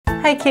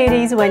Hi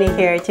cuties, Winnie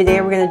here.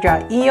 Today we're going to draw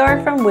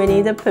Eeyore from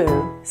Winnie the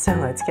Pooh. So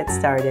let's get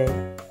started.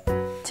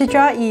 To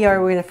draw Eeyore,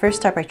 we're going to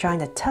first start by drawing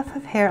the tuft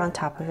of hair on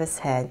top of his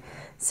head.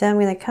 So I'm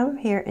going to come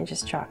here and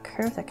just draw a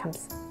curve that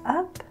comes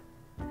up.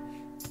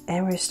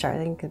 And we're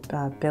starting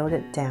to build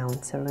it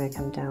down. So we're going to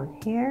come down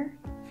here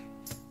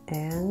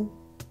and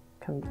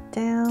come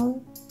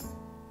down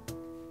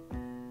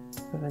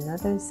with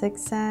another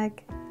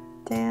zigzag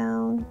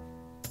down.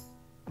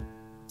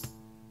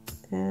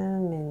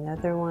 And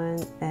another one,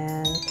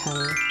 and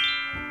come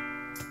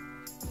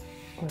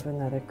with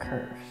another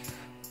curve.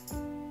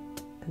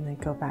 And then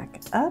go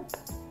back up,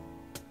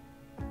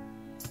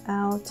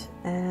 out,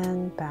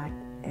 and back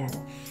in.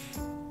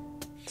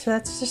 So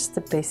that's just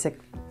the basic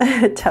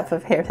tuft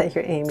of hair that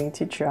you're aiming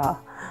to draw.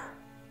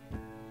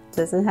 It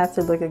doesn't have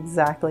to look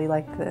exactly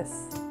like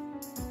this.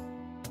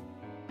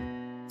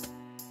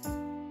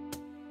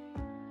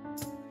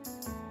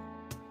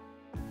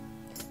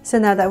 So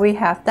now that we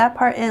have that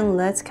part in,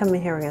 let's come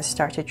in here. We're going to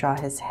start to draw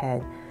his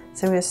head.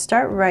 So I'm going to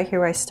start right here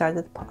where I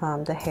started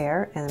the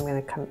hair, and I'm going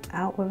to come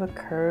out with a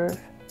curve,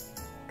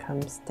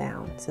 comes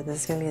down. So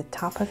this is going to be the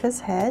top of his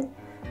head,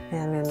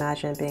 and I'm going to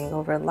imagine it being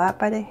overlapped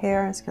by the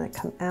hair. It's going to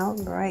come out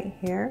right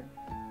here.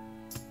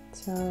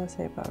 So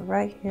say about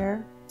right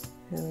here,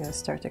 and I'm going to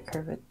start to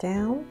curve it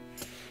down.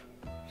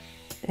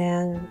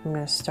 And I'm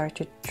going to start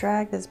to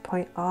drag this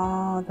point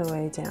all the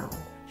way down.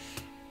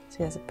 So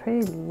he has a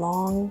pretty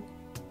long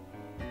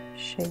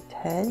shaped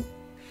head.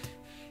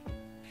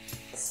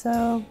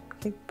 So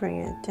keep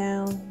bringing it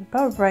down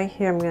about right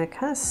here. I'm going to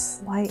kind of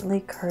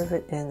slightly curve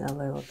it in a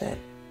little bit,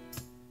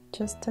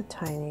 just a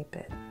tiny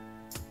bit.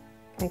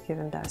 Kind of give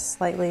him that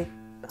slightly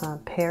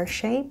pear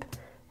shape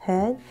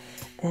head,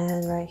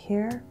 and right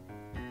here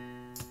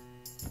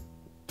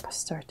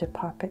start to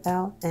pop it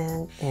out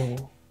and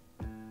in.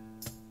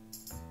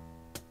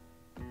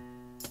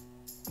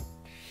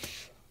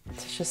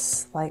 It's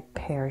just slight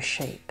pear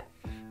shape.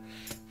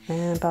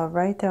 And about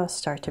right there, I'll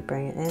start to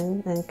bring it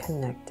in and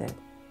connect it.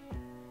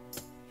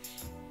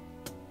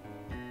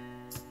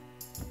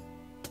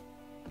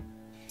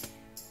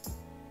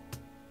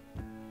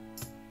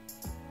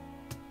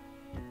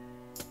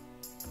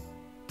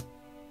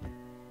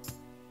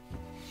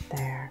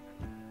 There.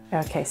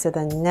 Okay, so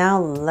then now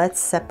let's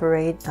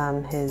separate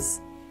his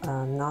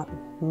not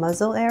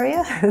muzzle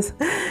area,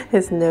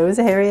 his nose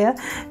area,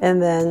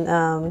 and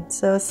then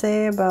so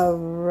say about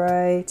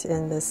right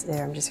in this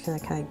area. I'm just going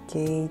to kind of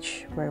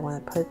gauge where I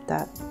want to put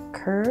that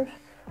curve.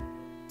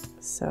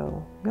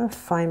 So I'm going to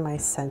find my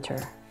center.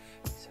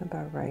 So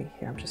about right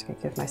here, I'm just going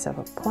to give myself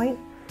a point.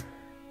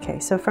 Okay,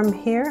 so from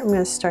here I'm going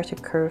to start to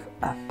curve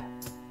up.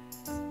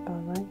 So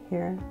about right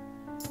here,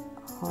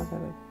 all the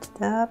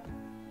way up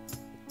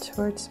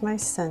towards my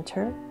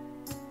center,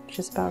 which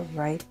is about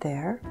right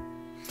there.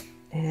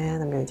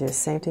 And I'm going to do the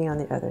same thing on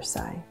the other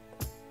side.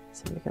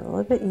 So to make it a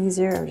little bit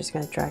easier, I'm just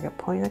going to drag a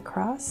point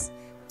across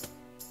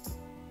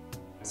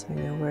so I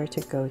know where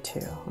to go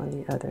to on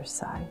the other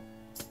side.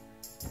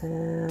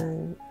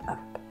 And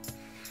up.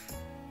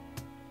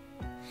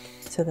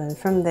 So then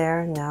from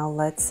there, now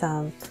let's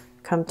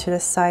come to the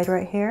side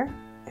right here,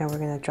 and we're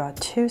going to draw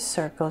two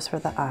circles for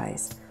the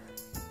eyes.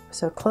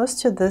 So close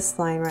to this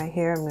line right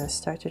here, I'm going to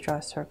start to draw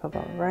a circle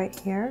about right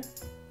here.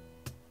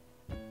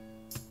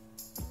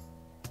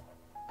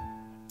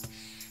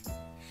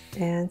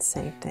 And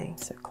same thing,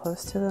 so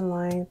close to the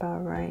line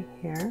about right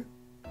here.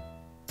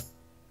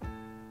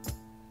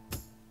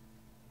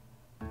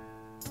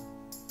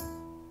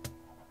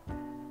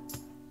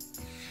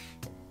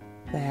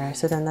 There,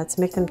 so then let's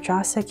make them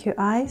just like your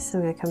eyes. So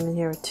I'm going to come in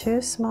here with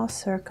two small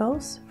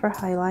circles for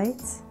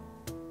highlights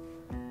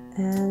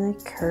and a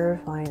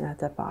curved line at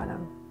the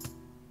bottom.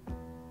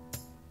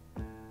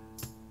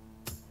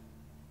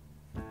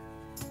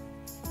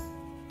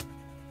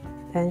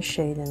 And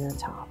shade in the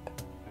top.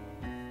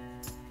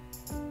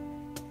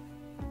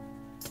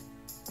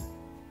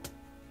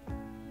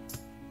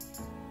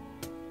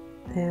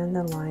 And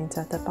the lines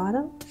at the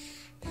bottom.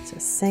 So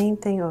same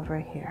thing over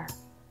here.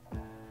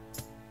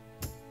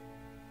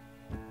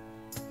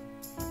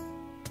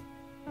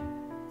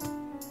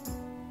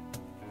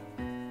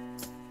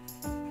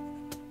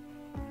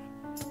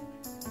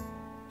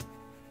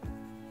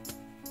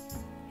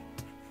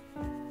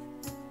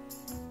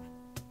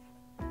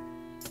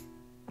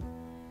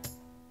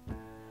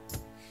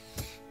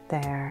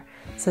 There.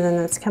 So then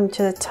let's come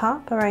to the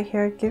top right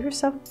here. Give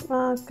yourself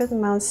a good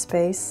amount of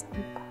space,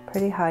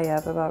 pretty high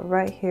up, about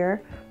right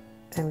here.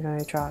 I'm going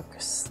to draw a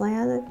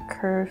slanted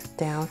curve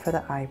down for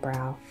the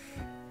eyebrow.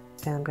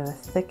 And I'm going to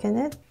thicken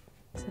it,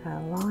 so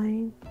that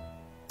line,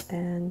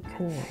 and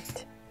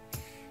connect.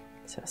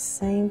 So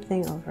same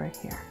thing over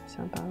here.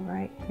 So about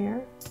right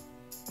here.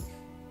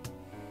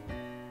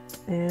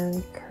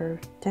 And curve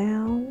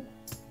down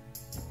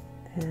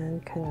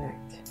and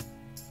connect.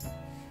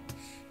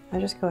 I'll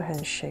just go ahead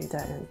and shade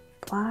that in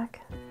black.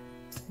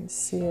 You can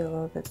see it a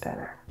little bit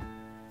better.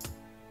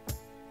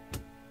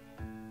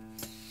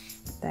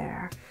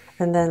 There.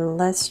 And then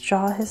let's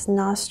draw his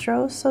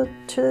nostrils. So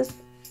to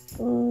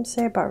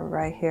say about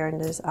right here in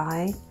his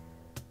eye,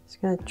 just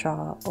just going to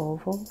draw an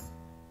oval,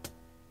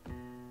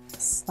 a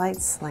slight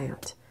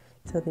slant.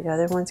 So the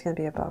other one's going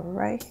to be about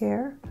right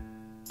here.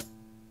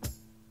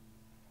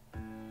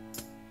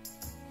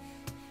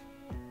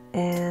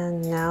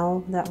 And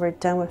now that we're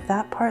done with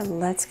that part,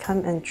 let's come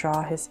and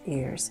draw his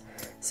ears.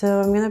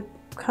 So I'm going to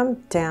come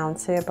down,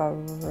 say about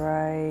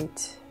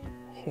right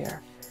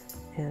here.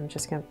 And I'm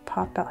just going to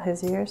pop out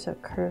his ears, so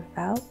curve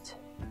out.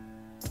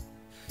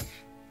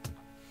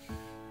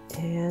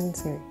 And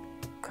it's going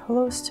to be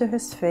close to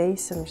his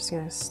face. I'm just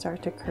going to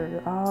start to curve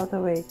it all the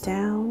way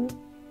down.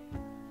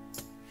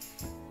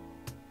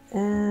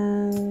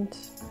 And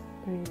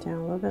bring it down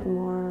a little bit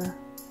more.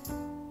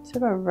 So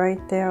about right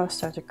there, I'll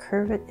start to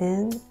curve it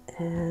in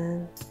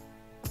and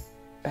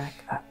back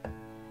up.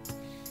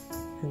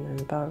 And then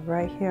about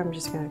right here, I'm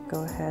just going to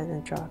go ahead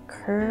and draw a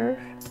curve.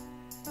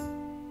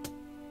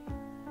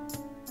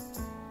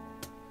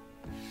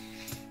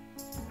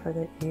 For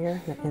the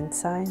ear, the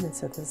inside, and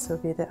so this will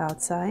be the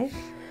outside.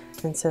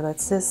 And so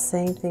let's do the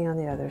same thing on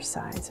the other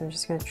side. So I'm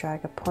just going to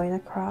drag a point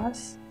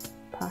across,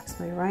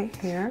 approximately right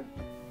here.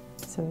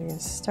 So I'm going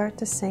to start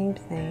the same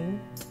thing,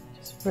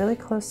 just really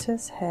close to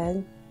his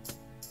head.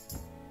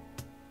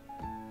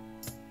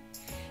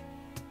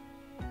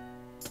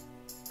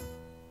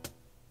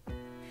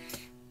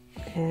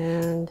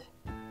 And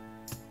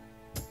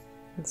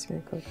it's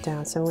going to go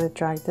down. So I'm going to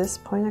drag this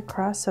point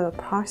across, so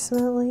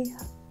approximately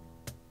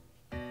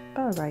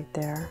about right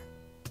there,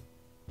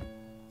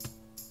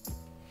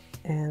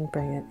 and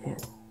bring it in.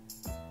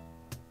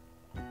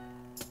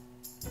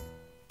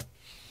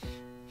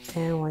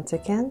 And once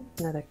again,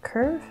 another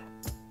curve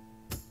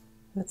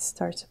that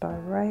starts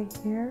about right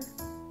here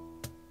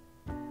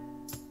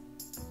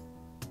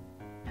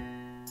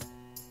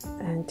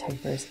and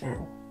tapers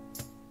in.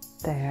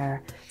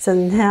 There. So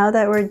now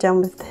that we're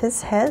done with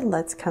his head,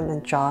 let's come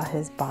and draw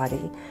his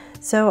body.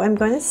 So I'm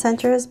going to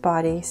center his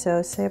body,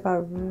 so say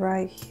about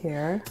right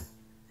here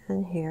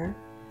and here.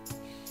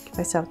 Give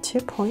myself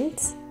 2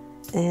 points,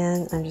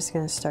 and I'm just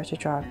going to start to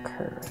draw a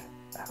curve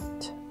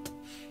out.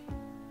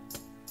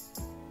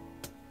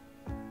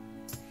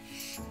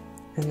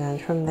 And then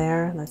from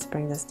there, let's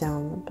bring this down a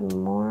little bit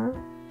more.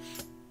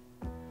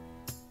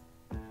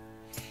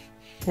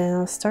 And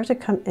I'll start to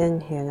come in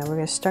here. Now we're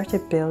going to start to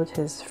build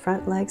his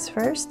front legs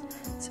first.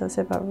 So it's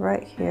about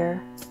right here.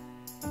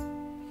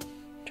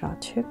 Draw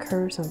 2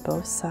 curves on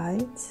both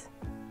sides.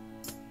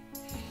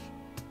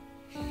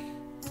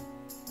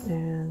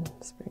 And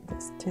let's bring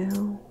this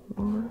down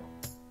more.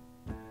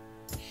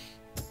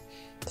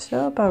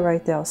 So about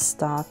right there, I'll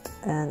stop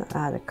and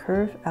add a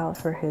curve out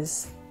for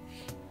his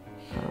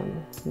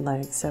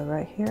legs. So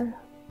right here.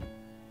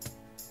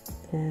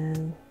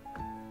 And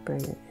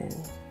bring it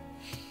in.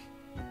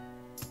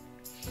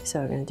 So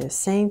we're going to do the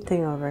same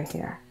thing over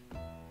here.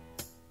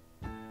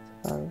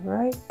 So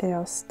right there,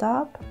 I'll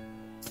stop,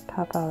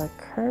 pop out a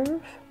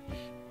curve,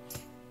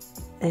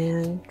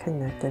 and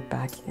connect it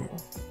back in.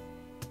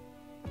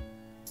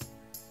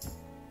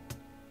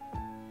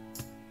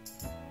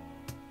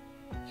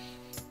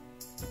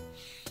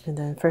 And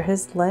then for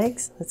his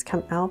legs, let's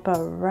come out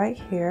about right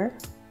here,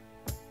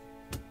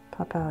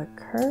 pop out a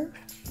curve,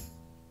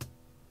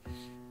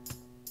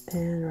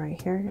 and right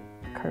here,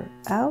 curve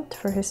out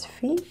for his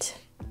feet.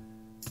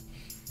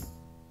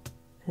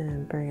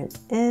 And bring it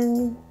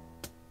in.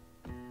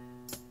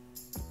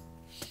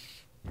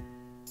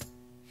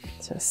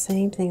 So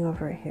same thing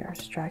over here.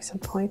 Just drag some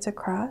points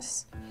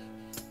across.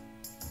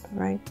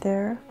 Right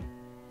there.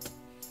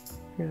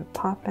 You're going to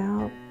pop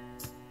out.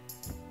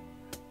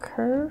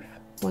 Curve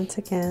once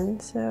again.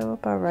 So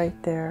about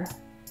right there.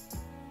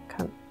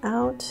 Come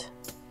out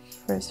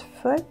for his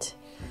foot.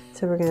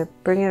 So we're going to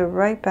bring it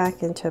right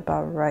back into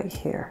about right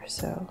here.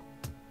 So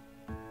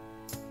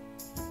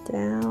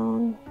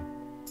down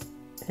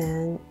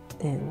and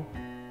in.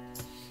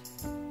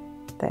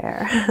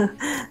 There.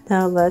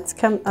 Now let's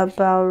come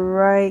about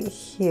right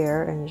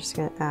here, and I'm just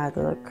going to add a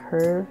little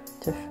curve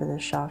to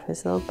finish off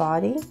his little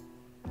body.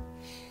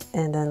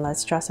 And then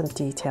let's draw some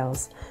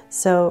details.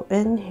 So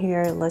in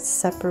here, let's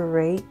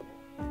separate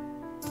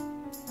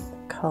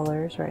the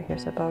colors right here.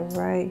 So about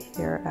right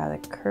here, add a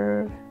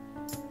curve,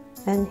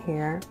 and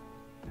here.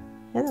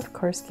 And of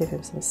course, give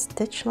him some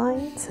stitch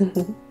lines.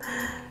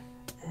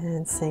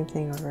 And same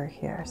thing over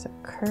here. So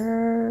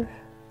curve,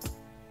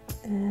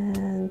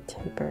 and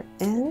taper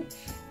in,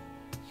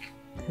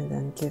 and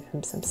then give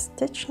him some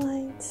stitch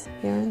lines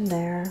here and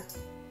there.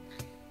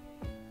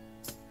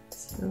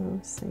 So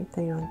same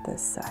thing on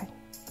this side.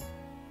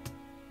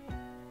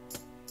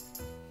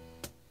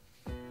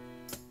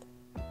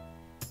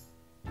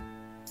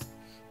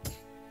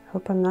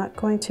 Hope I'm not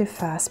going too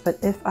fast, but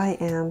if I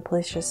am,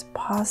 please just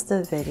pause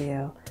the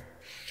video.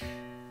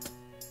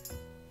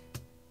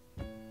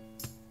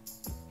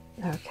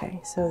 Okay,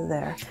 so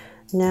there.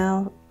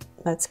 Now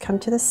let's come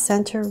to the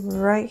center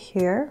right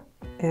here,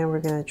 and we're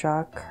going to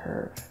draw a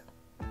curve.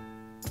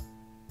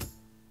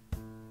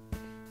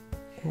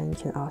 And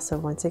you can also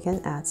once again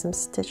add some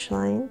stitch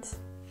lines.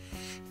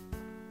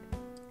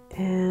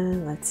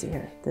 And let's see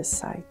here, this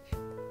side.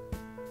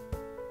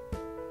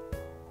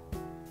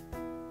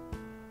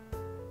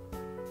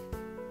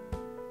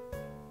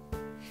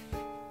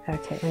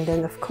 Okay, and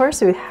then of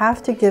course we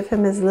have to give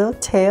him his little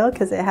tail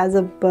because it has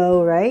a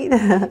bow, right?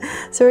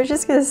 So we're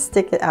just gonna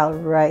stick it out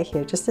right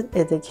here, just an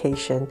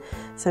indication.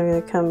 So I'm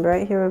gonna come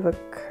right here with a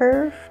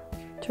curve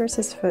towards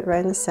his foot, right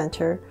in the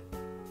center.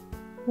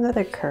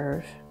 Another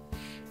curve.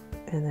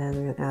 And then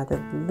we're gonna add the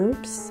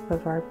loops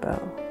of our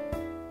bow.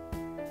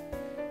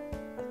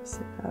 There's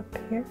it up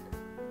here.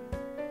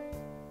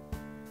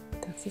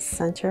 That's the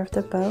center of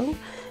the bow.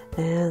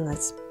 And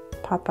let's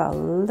pop out a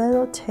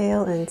little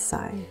tail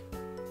inside.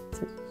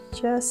 So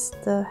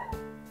just the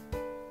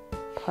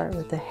part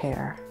with the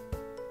hair.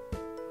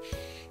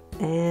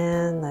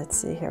 And let's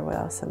see here, what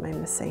else am I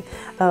missing?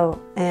 Oh,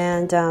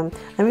 and I'm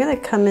gonna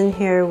come in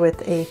here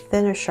with a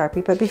thinner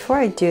Sharpie, but before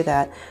I do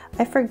that,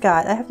 I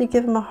forgot, I have to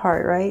give him a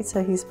heart, right?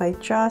 So he's my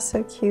Draw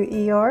So Cute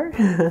Eeyore.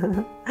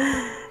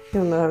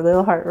 Give him a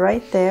little heart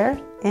right there.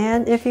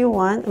 And if you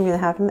want, I'm gonna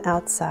have him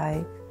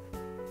outside.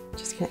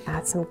 Just gonna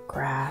add some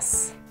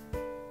grass.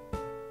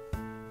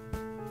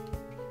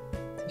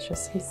 There's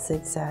just some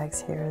zigzags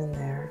here and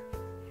there.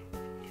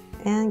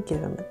 And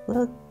give him a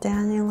little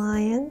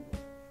dandelion.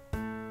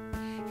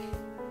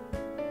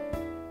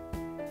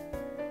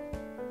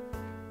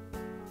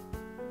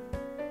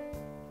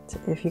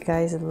 If you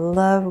guys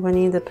love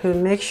Winnie the Pooh,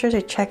 make sure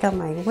to check out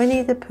my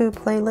Winnie the Pooh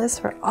playlist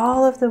for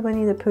all of the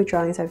Winnie the Pooh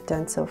drawings I've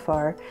done so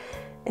far.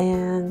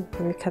 And I'm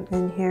going to come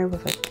in here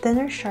with a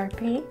thinner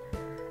Sharpie,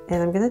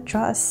 and I'm going to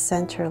draw a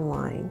center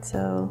line.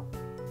 So,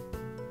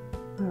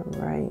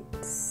 right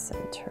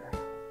center.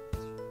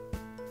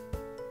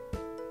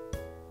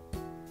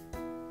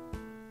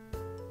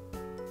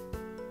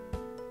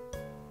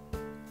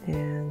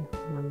 And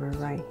remember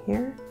right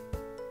here.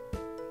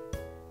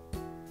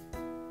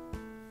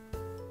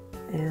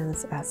 And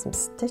let's add some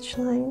stitch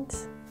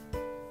lines.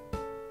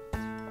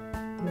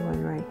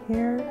 One right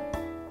here.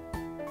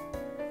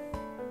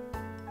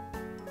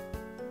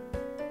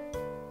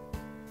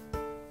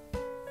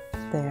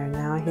 There,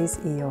 now he's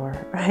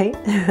Eeyore, right?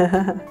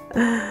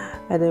 I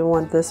didn't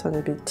want this one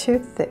to be too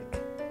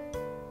thick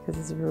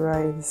because it's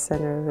right in the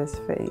center of his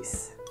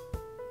face.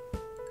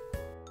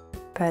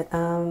 But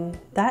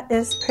that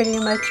is pretty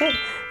much it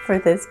for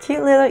this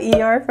cute little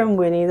Eeyore from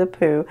Winnie the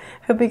Pooh.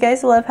 Hope you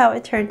guys love how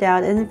it turned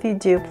out, and if you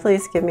do,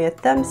 please give me a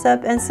thumbs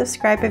up and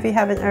subscribe if you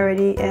haven't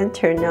already, and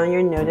turn on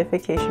your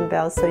notification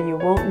bell so you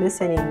won't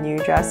miss any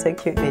new Draw So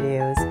Cute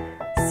videos.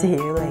 See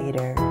you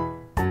later.